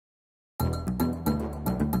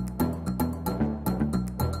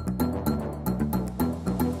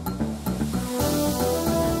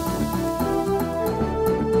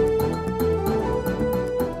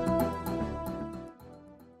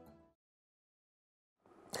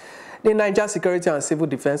The Naija Security and Civil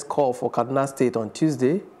Defense called for Kaduna State on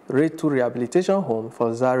Tuesday raid two rehabilitation home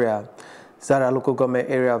for Zaria Local Government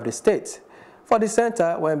Area of the state. For the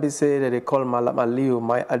center, when they say that they call Malam Aliyu,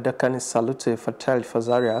 my Adakan Salatul Fatih for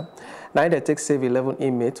Zaria, now they take save 11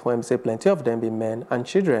 inmates when they say plenty of them be men and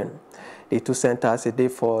children. The two centers a day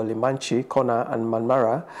for Limanchi, Kona, and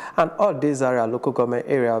Manmara, and all day Zaria Local Government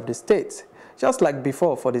Area of the state. Just like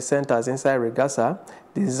before for the centers inside Regasa,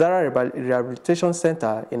 the Zaria Rehabilitation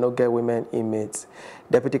Center in Oge Women Inmates.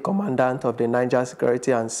 Deputy Commandant of the Naija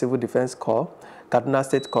Security and Civil Defense Corps, Kaduna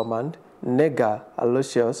State Command, Nega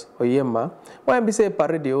Aloysius Oyema, when we say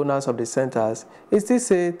parade the owners of the centers, he still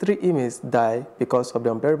say 3 inmates die because of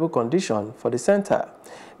the unbearable condition for the center.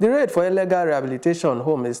 The raid for illegal rehabilitation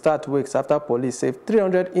home is start weeks after police saved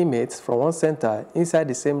 300 inmates from one center inside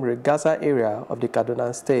the same Regasa area of the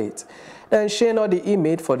Kaduna State. Then shane all the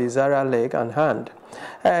inmate for the Zaria leg and hand.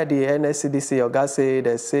 The NSCDC Oga say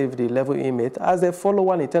they saved the 11 inmate as they follow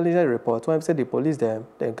one intelligence report when say the police them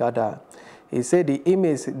gather. He said the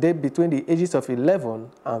inmates they between the ages of 11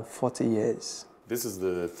 and 40 years. This is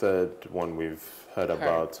the third one we've heard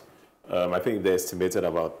about. I think they estimated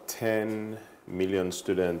about 10 million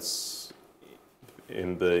students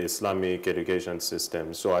in the Islamic education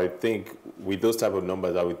system. So I think with those type of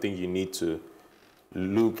numbers, I would think you need to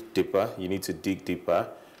look deeper, you need to dig deeper.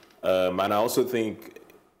 And I also think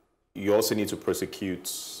you also need to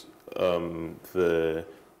prosecute the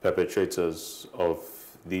perpetrators of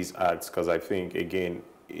these acts, because I think, again,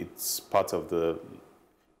 it's part of there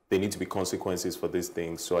need to be consequences for these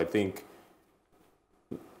things. So I think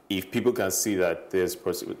if people can see that there's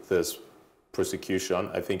prosecution,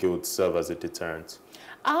 I think it would serve as a deterrent.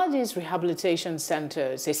 Are these rehabilitation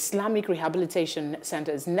centers, Islamic rehabilitation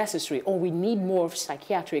centers, necessary, or we need more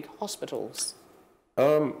psychiatric hospitals?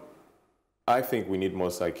 I think we need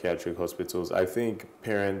more psychiatric hospitals. I think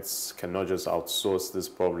parents cannot just outsource these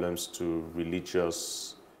problems to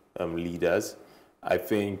religious leaders. I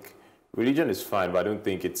think religion is fine, but I don't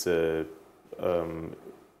think it's I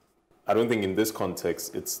don't think in this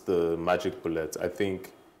context it's the magic bullet. I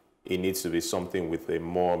think it needs to be something with a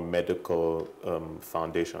more medical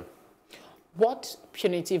foundation. What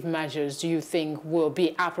punitive measures do you think will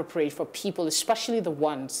be appropriate for people, especially the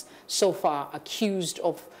ones so far accused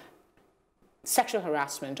of sexual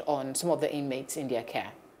harassment on some of the inmates in their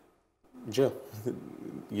care? Jail.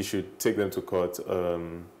 You should take them to court.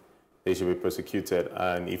 They should be prosecuted,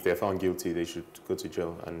 and if they're found guilty, they should go to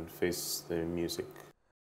jail and face the music.